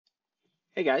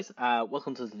Hey guys,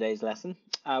 welcome to today's lesson.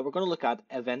 We're going to look at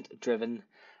event-driven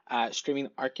streaming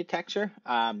architecture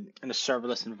in a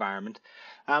serverless environment.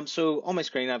 So on my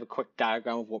screen I have a quick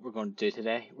diagram of what we're going to do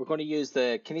today. We're going to use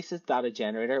the Kinesis data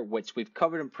generator, which we've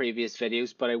covered in previous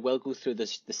videos, but I will go through the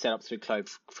setup through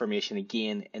CloudFormation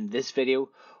again in this video,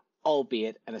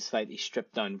 albeit in a slightly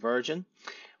stripped down version.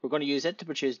 We're going to use it to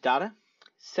produce data,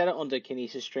 set it onto a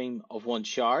Kinesis stream of one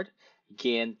shard.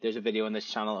 Again, there's a video on this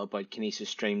channel about Kinesis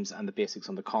streams and the basics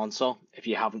on the console. If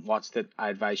you haven't watched it, I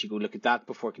advise you go look at that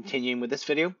before continuing with this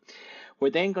video. We're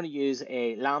then going to use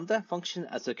a Lambda function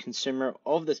as a consumer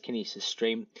of this Kinesis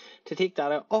stream to take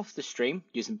data off the stream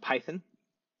using Python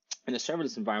in a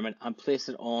serverless environment and place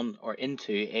it on or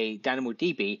into a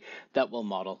DynamoDB that will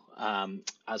model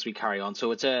as we carry on.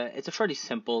 So it's a fairly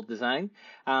simple design.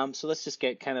 So let's just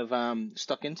get kind of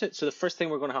stuck into it. So the first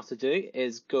thing we're going to have to do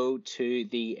is go to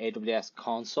the AWS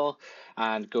console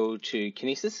and go to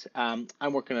Kinesis.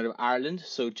 I'm working out of Ireland,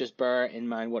 so just bear in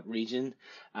mind what region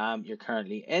you're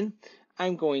currently in.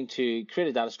 I'm going to create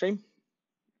a data stream.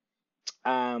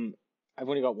 I've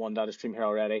only got one data stream here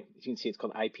already. You can see it's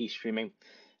called IP streaming.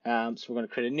 So we're going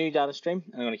to create a new data stream.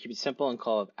 I'm going to keep it simple and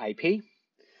call it IP.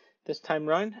 This time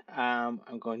around, I'm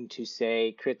going to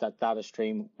say create that data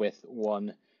stream with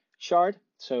one shard.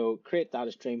 So create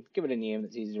data stream, give it a name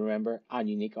that's easy to remember and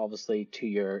unique, obviously, to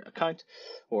your account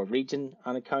or region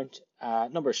and account.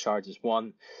 Number of shards is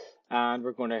 1. And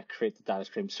we're going to create the data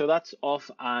stream. So that's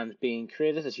off and being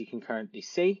created, as you can currently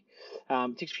see.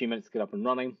 It takes a few minutes to get up and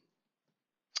running.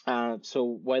 So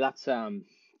while that's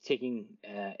taking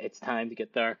its time to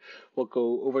get there, we'll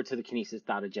go over to the Kinesis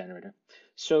data generator.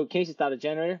 So Kinesis data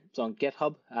generator is on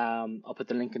GitHub. I'll put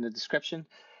the link in the description.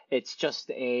 It's just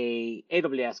a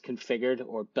AWS configured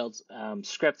or built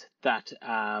script that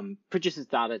produces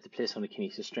data to place on a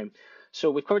Kinesis stream.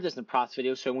 So we've covered this in the past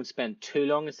video, so I won't spend too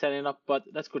long in setting it up, but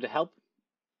let's go to help.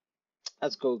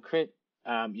 Let's go create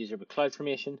user with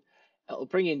CloudFormation. It'll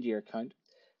bring you into your account.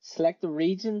 Select the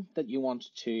region that you want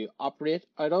to operate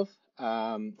out of.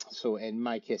 So in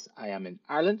my case, I am in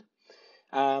Ireland.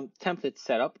 Template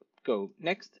setup, go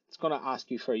next. It's going to ask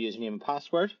you for a username and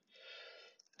password.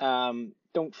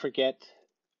 Don't forget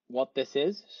what this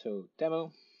is, so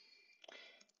demo,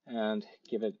 and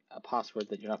give it a password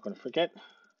that you're not going to forget.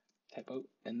 Type out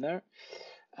in there.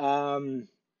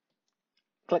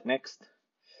 Click next.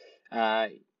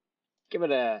 Give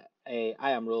it a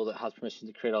I am role that has permission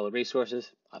to create all the resources.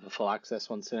 I have a full access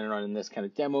one sitting around in this kind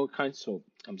of demo account, so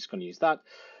I'm just going to use that.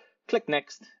 Click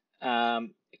next,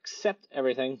 accept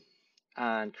everything,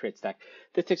 and create stack.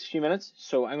 This takes a few minutes,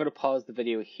 so I'm going to pause the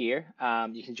video here.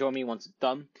 You can join me once it's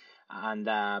done, and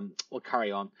we'll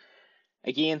carry on.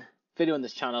 Again, video on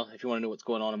this channel. If you want to know what's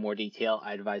going on in more detail,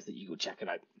 I advise that you go check it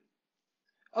out.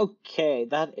 Okay,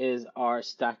 that is our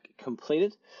stack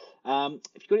completed.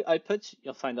 If you go to outputs,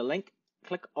 you'll find a link.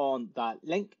 Click on that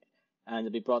link and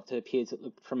you'll be brought to a page that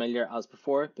looked familiar as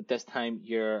before, but this time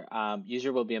your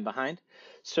user will be in behind.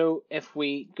 So if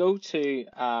we go to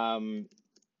the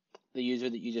user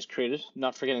that you just created,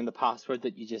 not forgetting the password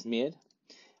that you just made,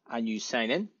 and you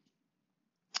sign in,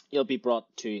 you'll be brought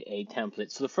to a template.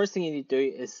 So the first thing you need to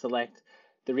do is select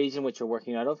the region which you're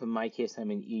working out of. In my case, I'm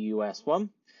in EUS1.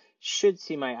 Should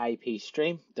see my IP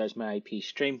stream. There's my IP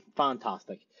stream.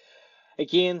 Fantastic.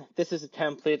 Again, this is a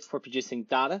template for producing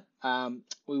data.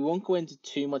 We won't go into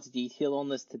too much detail on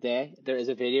this today. There is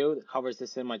a video that covers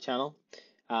this in my channel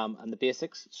and the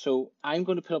basics. So I'm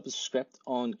going to put up a script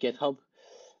on GitHub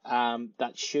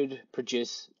that should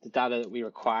produce the data that we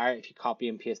require if you copy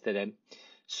and paste it in.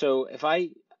 So if I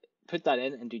put that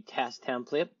in and do test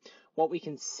template, what we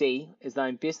can see is that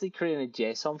I'm basically creating a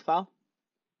JSON file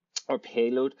or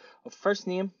payload of first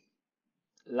name,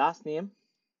 last name,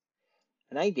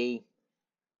 an ID,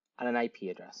 and an IP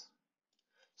address.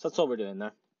 So that's all we're doing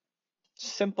there.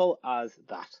 Simple as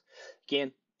that.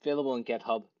 Again, available on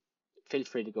GitHub. Feel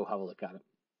free to go have a look at it.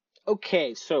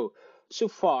 Okay, so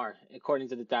far, according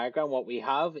to the diagram, what we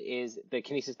have is the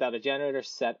Kinesis data generator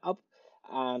set up,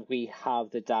 and we have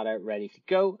the data ready to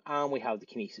go, and we have the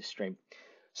Kinesis stream.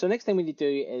 So next thing we need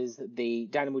to do is the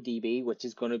DynamoDB, which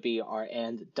is going to be our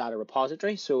end data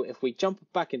repository. So if we jump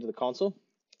back into the console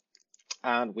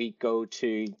and we go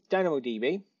to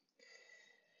DynamoDB,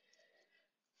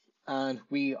 and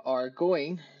we are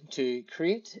going to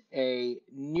create a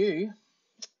new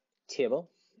table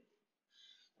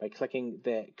by clicking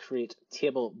the Create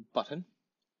Table button.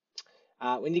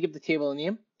 We need to give the table a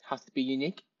name. It has to be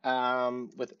unique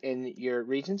within your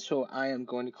region. So I am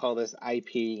going to call this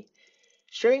IP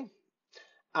stream,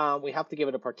 we have to give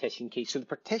it a partition key. So the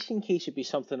partition key should be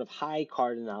something of high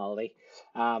cardinality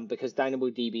because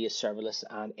DynamoDB is serverless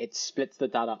and it splits the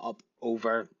data up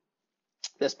over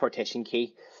this partition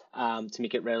key to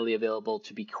make it readily available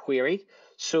to be queried.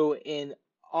 So in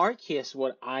our case,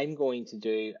 what I'm going to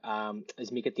do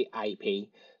is make it the IP.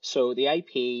 So the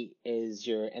IP is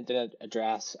your internet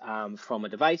address from a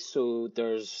device. So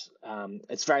there's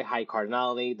it's very high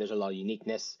cardinality. There's a lot of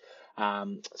uniqueness.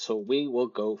 So we will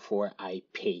go for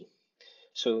IP.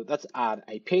 So let's add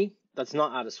IP. Let's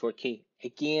not add a sort key.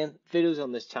 Again, videos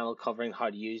on this channel covering how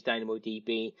to use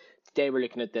DynamoDB. Today we're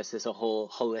looking at this as a whole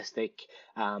holistic,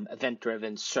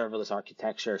 event-driven serverless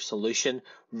architecture solution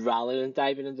rather than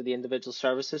diving into the individual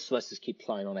services. So let's just keep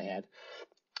plowing on ahead.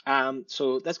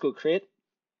 So let's go create.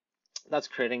 That's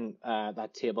creating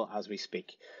that table as we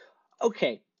speak.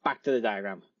 Okay, back to the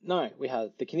diagram. Now we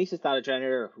have the Kinesis data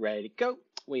generator ready to go.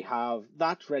 We have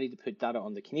that ready to put data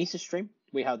on the Kinesis stream.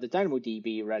 We have the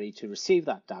DynamoDB ready to receive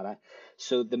that data.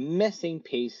 So the missing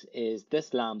piece is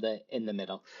this Lambda in the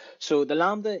middle. So the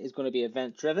Lambda is going to be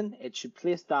event driven. It should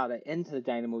place data into the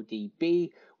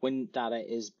DynamoDB when data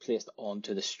is placed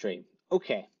onto the stream.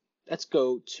 Okay, let's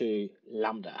go to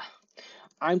Lambda.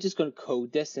 I'm just going to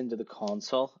code this into the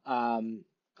console.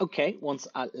 Okay, once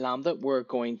at Lambda, we're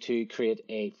going to create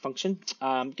a function.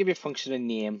 Give your function a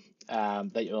name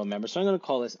that you'll remember. So I'm going to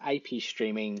call this IP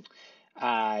streaming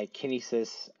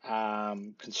Kinesis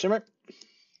consumer.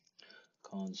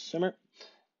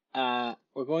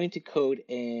 We're going to code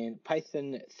in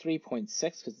Python 3.6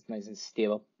 because it's nice and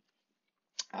stable.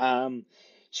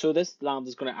 So this Lambda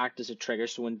is going to act as a trigger.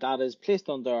 So when data is placed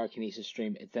onto our Kinesis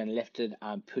stream, it's then lifted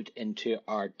and put into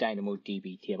our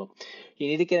DynamoDB table. You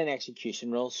need to get an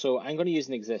execution rule. So I'm going to use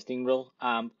an existing rule.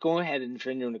 Go ahead and, if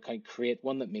you're in your own account, create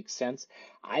one that makes sense.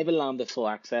 I have a Lambda full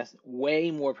access,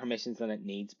 way more permissions than it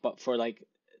needs. But for like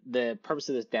the purpose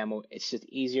of this demo, it's just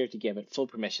easier to give it full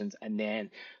permissions and then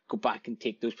go back and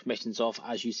take those permissions off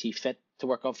as you see fit to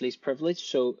work off least privilege.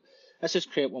 So let's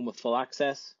just create one with full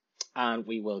access and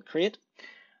we will create.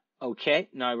 Okay,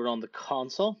 now we're on the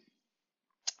console.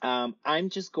 I'm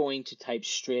just going to type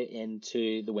straight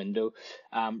into the window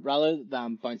rather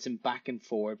than bouncing back and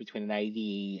forth between an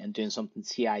IDE and doing something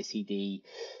CI/CD,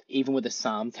 even with a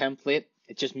SAM template.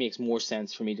 It just makes more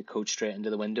sense for me to code straight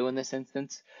into the window in this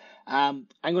instance. I'm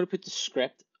going to put the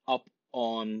script up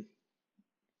on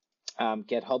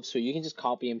GitHub, so you can just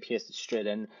copy and paste it straight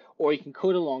in, or you can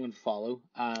code along and follow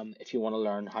if you want to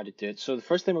learn how to do it. So the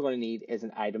first thing we're going to need is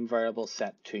an item variable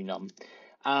set to none.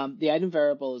 The item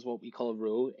variable is what we call a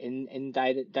row in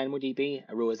DynamoDB.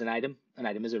 A row is an item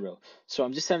is a row. So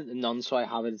I'm just setting it to none so I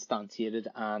have it instantiated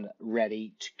and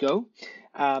ready to go.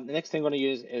 The next thing I'm going to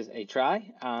use is a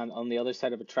try, and on the other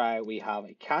side of a try we have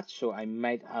a catch, so I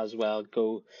might as well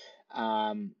go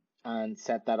and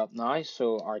set that up now.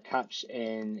 So our catch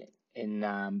in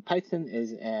Python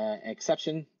is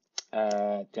exception.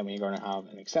 Then we're going to have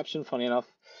an exception, funny enough,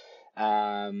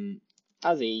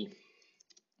 as a,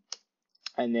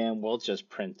 and then we'll just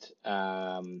print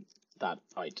that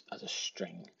out as a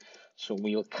string. So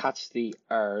we will catch the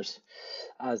errors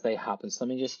as they happen. So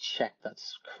let me just check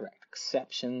that's correct.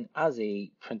 Exception as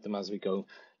a, print them as we go.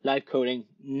 Live coding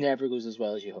never goes as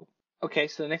well as you hope. Okay,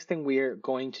 so the next thing we're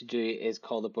going to do is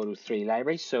call the Boto3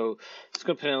 library. So just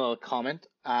going to put in a little comment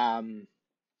or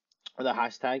the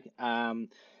hashtag.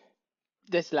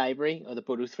 This library, or the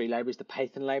Boto3 library, is the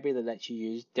Python library that lets you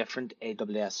use different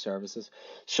AWS services.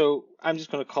 So I'm just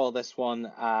going to call this one,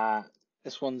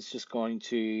 this one's just going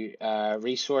to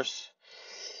resource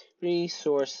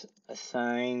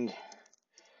assigned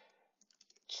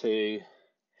to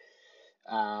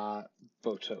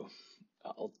Boto.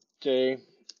 That'll do.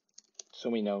 So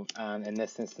we know, and in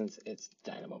this instance, it's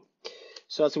Dynamo.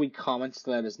 So that's a wee comment to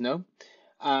let us know.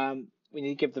 We need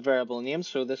to give the variable a name.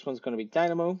 So this one's going to be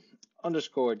Dynamo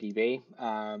underscore DB.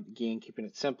 Again, keeping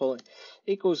it simple,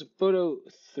 equals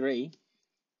Boto3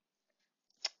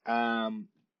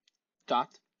 dot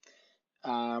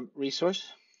resource.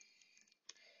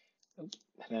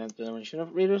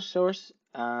 Resource,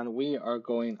 and we are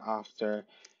going after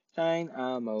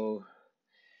DynamoDB.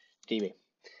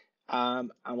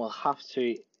 And we'll have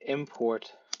to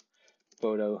import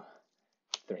Boto3.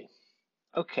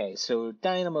 Okay, so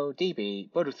DynamoDB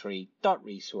Boto3 dot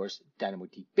resource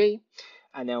DynamoDB,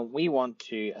 and then we want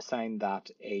to assign that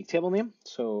a table name.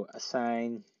 So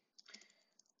assign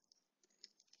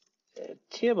a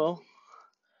table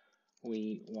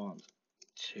we want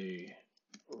to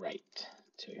write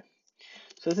to.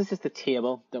 So this is just the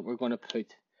table that we're going to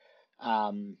put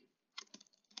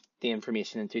the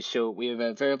information into. So we have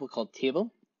a variable called table,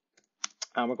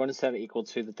 and we're going to set it equal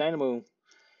to the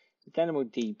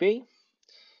DynamoDB,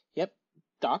 yep,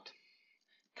 dot,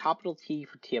 capital T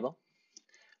for table,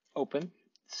 open,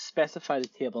 specify the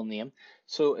table name.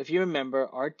 So if you remember,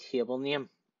 our table name,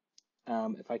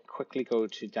 if I quickly go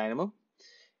to Dynamo,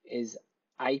 is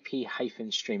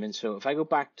IP-streaming. So if I go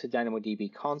back to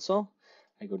DynamoDB console,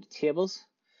 I go to tables,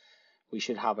 we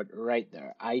should have it right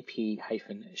there,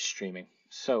 IP-streaming.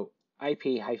 So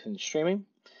IP-streaming,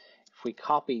 if we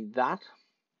copy that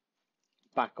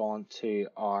back onto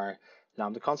our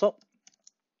Lambda console,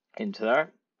 into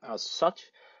there, as such,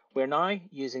 we're now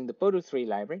using the Boto3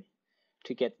 library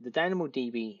to get the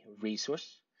DynamoDB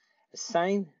resource,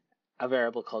 assign a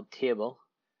variable called table,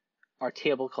 or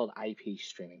table called IP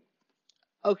streaming.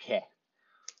 Okay,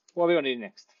 what are we going to do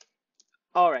next?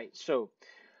 All right, so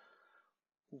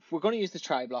we're going to use the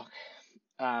try block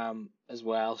as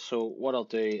well. So what I'll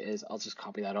do is I'll just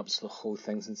copy that up so the whole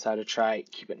thing's inside a try,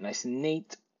 keep it nice and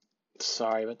neat.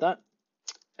 Sorry about that.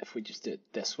 If we just do it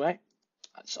this way,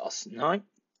 that's us now.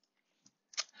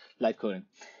 Live coding.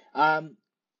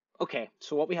 Okay,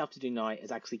 so what we have to do now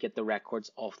is actually get the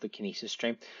records off the Kinesis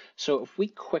stream. So if we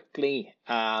quickly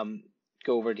go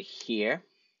over to here,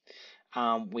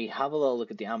 we have a little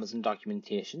look at the Amazon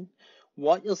documentation.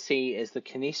 What you'll see is the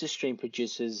Kinesis stream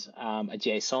produces a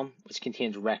JSON which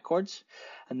contains records,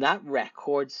 and that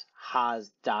records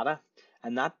has data,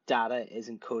 and that data is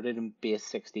encoded in base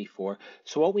 64.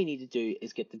 So what we need to do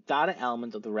is get the data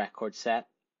element of the record set,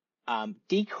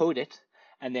 decode it,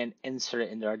 and then insert it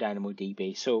into our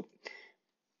DynamoDB. So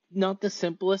not the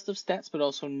simplest of steps, but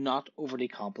also not overly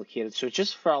complicated. So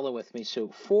just follow with me. So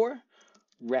for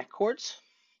record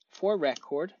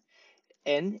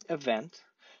in event,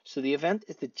 so the event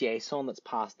is the JSON that's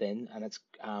passed in, and it's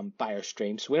by our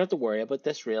stream. So we don't have to worry about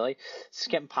this really. It's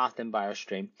getting passed in by our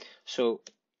stream. So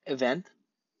event,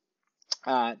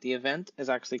 the event is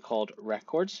actually called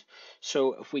records.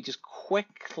 So if we just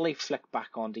quickly flick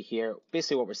back onto here,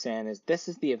 basically what we're saying is this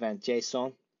is the event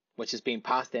JSON, which is being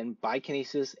passed in by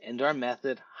Kinesis into our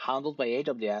method handled by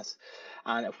AWS.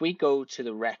 And if we go to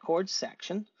the records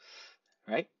section,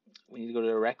 right, we need to go to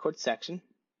the records section.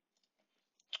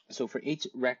 So for each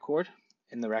record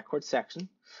in the record section,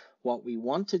 what we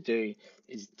want to do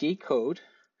is decode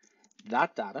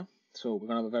that data. So we're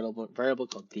going to have a variable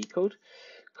called decode,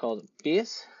 called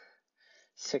base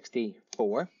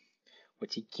 64,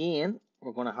 which again,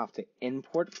 we're going to have to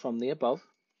import from the above.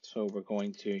 So we're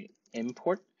going to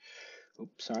import,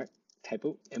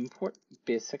 import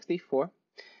base 64. We're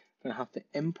going to have to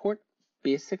import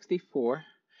base 64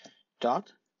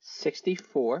 dot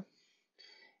 64.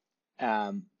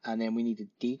 And then we need to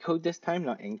decode this time,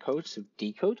 not encode, so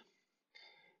decode,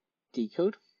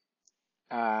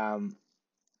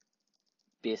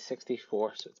 base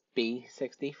 64, so it's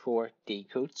B64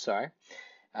 decode, sorry.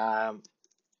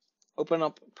 Open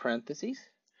up parentheses,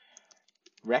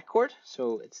 record,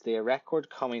 so it's the record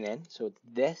coming in, so it's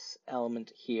this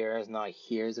element here is now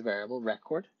here's a variable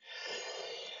record.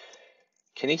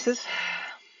 Kinesis,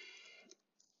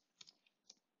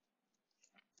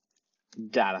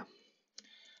 data.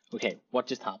 Okay, what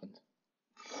just happened?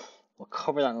 We'll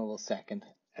cover that in a little second.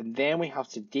 And then we have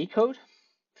to decode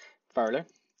further.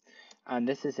 And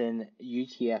this is in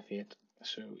UTF-8.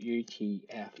 So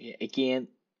UTF-8, again,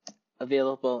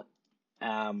 available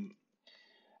on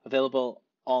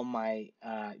my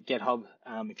GitHub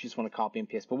if you just want to copy and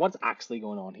paste. But what's actually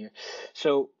going on here?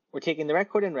 So we're taking the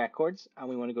record in records, and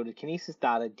we want to go to Kinesis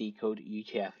data decode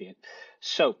UTF-8.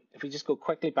 So if we just go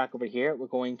quickly back over here, we're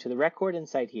going to the record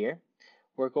inside here.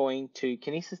 We're going to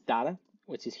Kinesis data,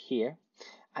 which is here.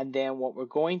 And then what we're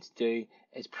going to do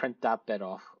is print that bit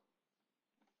off.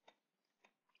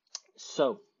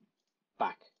 So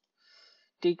back,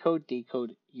 decode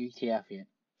UTF-8.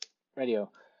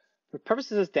 Radio. For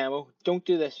purposes of this demo, don't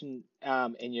do this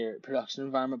in your production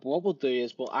environment, but what we'll do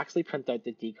is we'll actually print out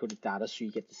the decoded data so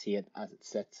you get to see it as it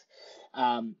sits.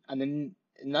 And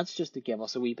that's just to give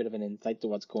us a wee bit of an insight to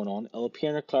what's going on. It'll appear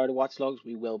in our Cloud Watch logs.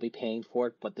 We will be paying for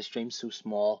it, but the stream's so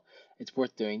small, it's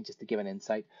worth doing just to give an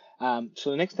insight.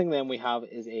 So the next thing then we have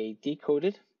is a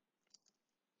decoded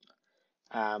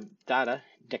data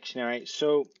dictionary.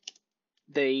 So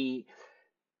the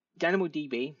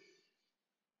DynamoDB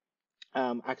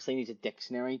actually needs a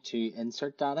dictionary to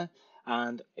insert data.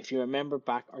 And if you remember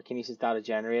back our Kinesis data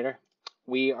generator,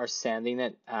 we are sending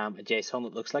it a JSON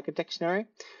that looks like a dictionary,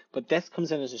 but this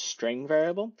comes in as a string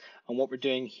variable. And what we're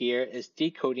doing here is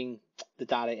decoding the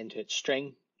data into its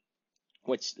string,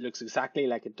 which looks exactly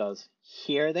like it does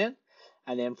here then.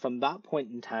 And then from that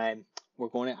point in time, we're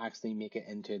going to actually make it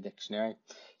into a dictionary.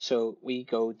 So we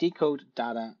go decode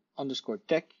data underscore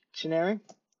dictionary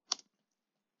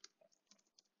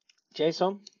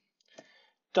JSON,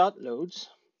 dot loads.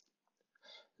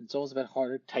 It's always a bit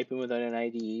harder typing without an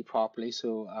IDE properly,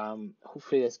 so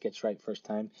hopefully this gets right first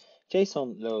time.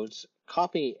 JSON loads,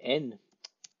 copy in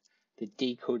the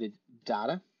decoded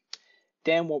data.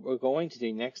 Then what we're going to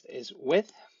do next is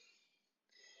with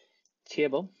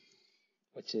table,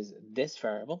 which is this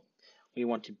variable, we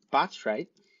want to batch write.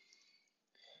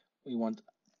 We want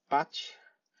batch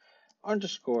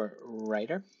underscore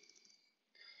writer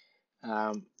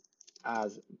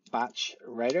as batch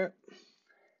writer.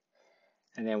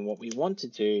 And then what we want to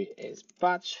do is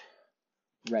batch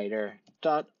writer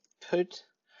dot put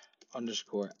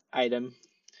underscore item.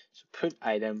 So put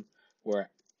item where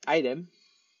item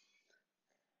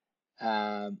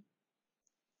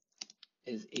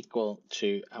is equal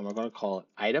to, and we're going to call it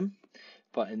item.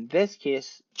 But in this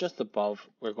case, just above,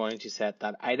 we're going to set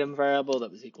that item variable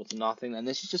that was equal to nothing. And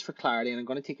this is just for clarity, and I'm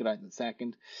going to take it out in a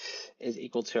second, is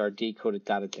equal to our decoded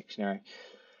data dictionary.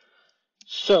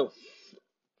 So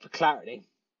for clarity,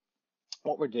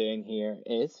 what we're doing here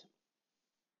is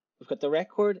we've got the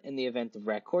record in the event of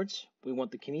records. We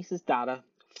want the Kinesis data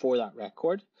for that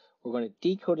record. We're going to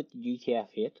decode it to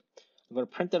UTF-8. I'm going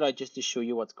to print it out just to show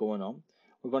you what's going on.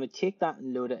 We're going to take that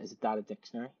and load it as a data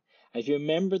dictionary. If you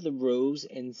remember, the rows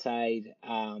inside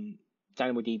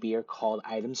DynamoDB are called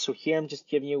items. So here I'm just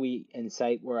giving you a wee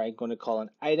insight where I'm going to call an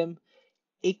item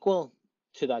equal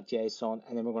to that JSON,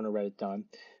 and then we're going to write it down.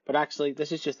 But actually,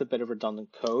 this is just a bit of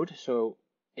redundant code. So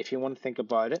if you want to think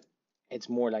about it, it's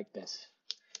more like this.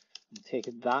 Take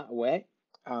it that away,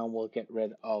 and we'll get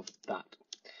rid of that.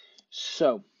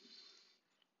 So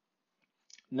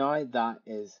now that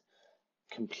is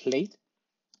complete,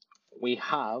 we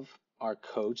have our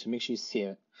code, so make sure you save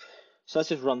it. So let's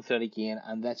just run through it again,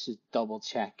 and let's just double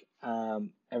check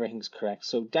everything's correct.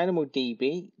 So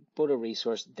DynamoDB, Boto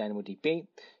resource, DynamoDB,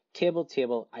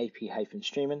 table,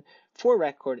 IP-streaming, for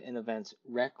record in events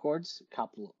records,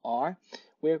 capital R.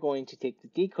 We're going to take the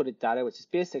decoded data, which is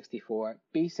base64,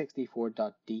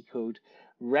 b64.decode,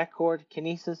 record,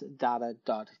 Kinesis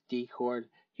data.decode,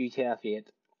 UTF-8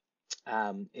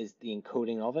 is the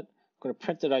encoding of it. I'm going to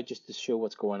print it out just to show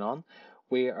what's going on.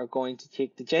 We are going to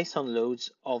take the JSON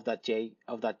loads of that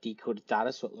decoded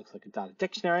data, so it looks like a data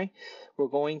dictionary. We're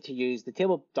going to use the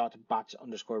table.batch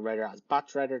underscore writer as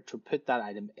batch writer to put that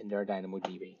item into our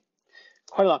DynamoDB.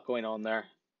 Quite a lot going on there.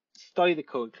 Study the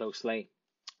code closely,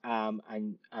 and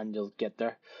you'll get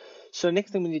there. So the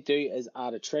next thing we need to do is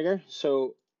add a trigger.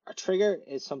 So a trigger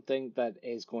is something that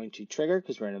is going to trigger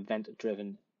because we're an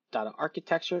event-driven data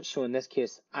architecture. So in this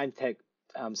case, I'm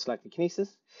selecting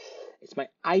Kinesis. It's my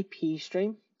IP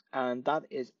stream, and that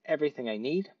is everything I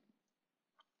need.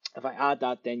 If I add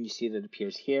that, then you see that it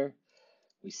appears here.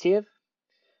 We save.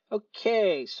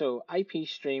 Okay, so IP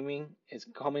streaming is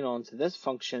coming on to this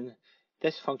function.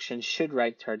 This function should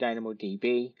write to our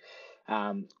DynamoDB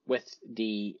with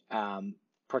the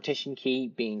partition key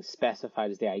being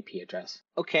specified as the IP address.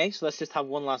 Okay, so let's just have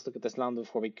one last look at this Lambda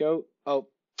before we go. Oh,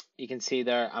 you can see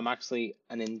there I'm actually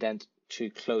an indent too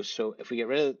close. So if we get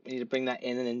rid of it, we need to bring that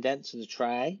in an indent. So the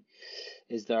try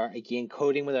is there. Again,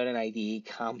 coding without an IDE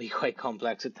can be quite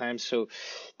complex at times. So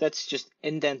let's just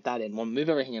indent that in one, move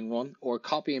everything in one, or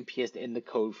copy and paste in the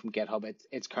code from GitHub.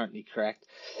 It's currently correct.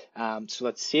 So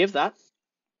let's save that.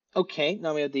 Okay,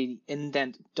 now we have the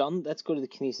indent done. Let's go to the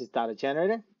Kinesis data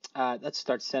generator. Let's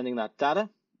start sending that data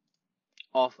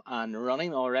off and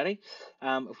running already.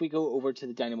 If we go over to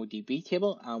the DynamoDB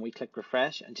table and we click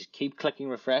refresh and just keep clicking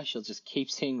refresh, you'll just keep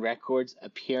seeing records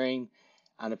appearing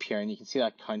and appearing. You can see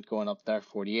that count going up there: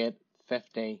 48,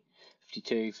 50,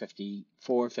 52,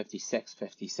 54, 56,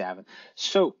 57.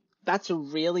 So that's a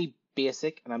really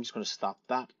basic, and I'm just going to stop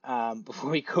that before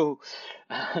we go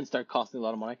and start costing a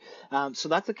lot of money. So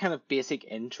that's a kind of basic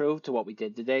intro to what we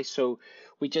did today. So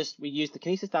we used the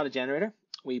Kinesis data generator.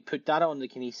 We put data on the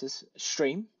Kinesis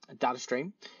stream, a data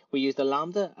stream. We used the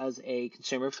Lambda as a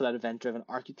consumer for that event-driven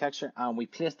architecture, and we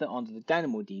placed it onto the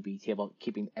DynamoDB table,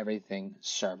 keeping everything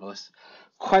serverless.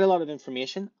 Quite a lot of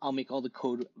information. I'll make all the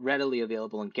code readily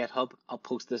available on GitHub. I'll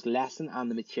post this lesson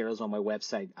and the materials on my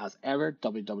website as ever,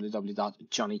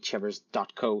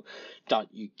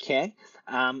 www.johnnychivers.co.uk.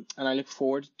 And I look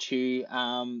forward to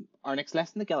our next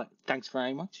lesson together. Thanks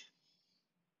very much.